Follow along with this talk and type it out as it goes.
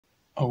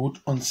Ode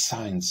on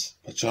Science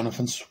by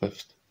Jonathan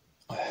Swift.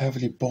 I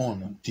heavily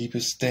borne on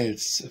deepest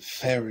dales,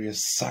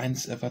 fairest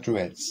science ever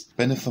dreads,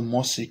 beneath a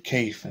mossy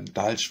cave,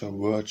 indulge the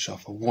verge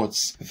of the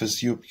woods, with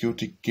azure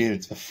beauty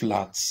gild the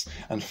floods,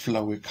 and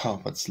flowery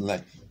carpets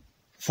lave.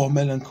 For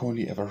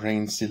melancholy ever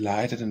reigns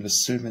delighted in the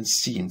sylvan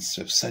scenes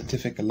with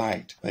scientific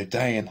light, while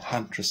Dian,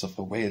 huntress of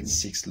the vales,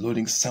 seeks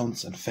lulling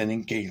sounds and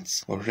fanning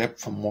gales, or wrapt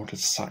from mortal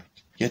sight.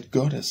 Yet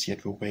goddess,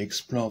 yet will we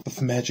explore with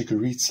magic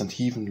rites and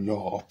heathen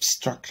lore,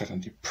 obstructed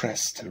and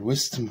depress'd, till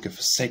wisdom give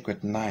a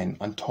sacred nine,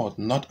 untaught,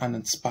 not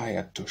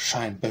uninspired, to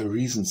shine by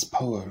reason's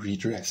power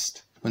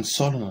redress'd. When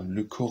Solon and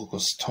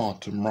Lycurgus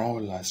taught to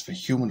moralize the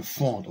human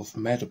thought of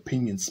mad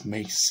opinion's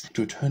maze,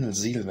 to eternal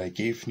zeal they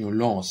gave new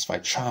laws, thy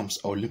charms,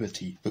 O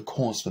liberty, the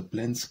cause that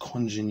blends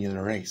congenial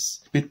race.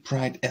 Bid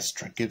bright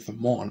Astr gild the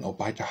morn, or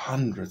by the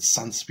 100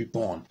 suns be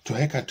born. To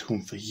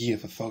hecatomb the year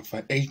without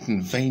thy aid,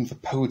 vain the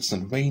poets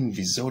and vain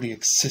the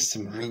zodiac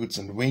system roads,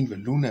 and vain the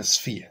lunar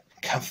sphere.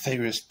 Come,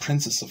 fairest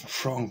princess of a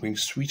throng, bring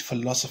sweet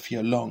philosophy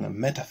along, and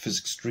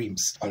metaphysics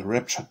dreams, while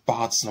raptured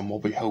bards no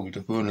more behold a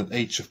vernal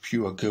age of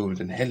pure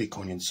gold and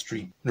heliconian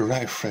stream. The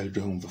rifle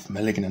dome with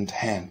malignant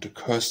hand to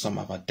curse some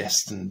other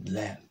destined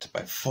land,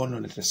 by follow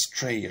let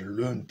astray a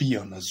learned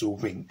beyond azure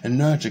wing,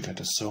 energic let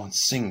the soar and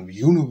sing the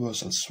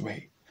universal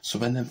sway. So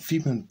when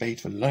amphibian bade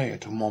the lyre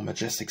to more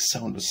majestic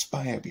sound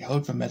aspire,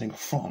 behold the madding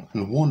throng,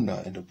 and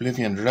wonder and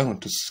oblivion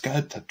drowned, to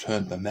sculptor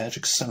turned by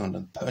magic sound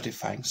and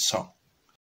purifying song.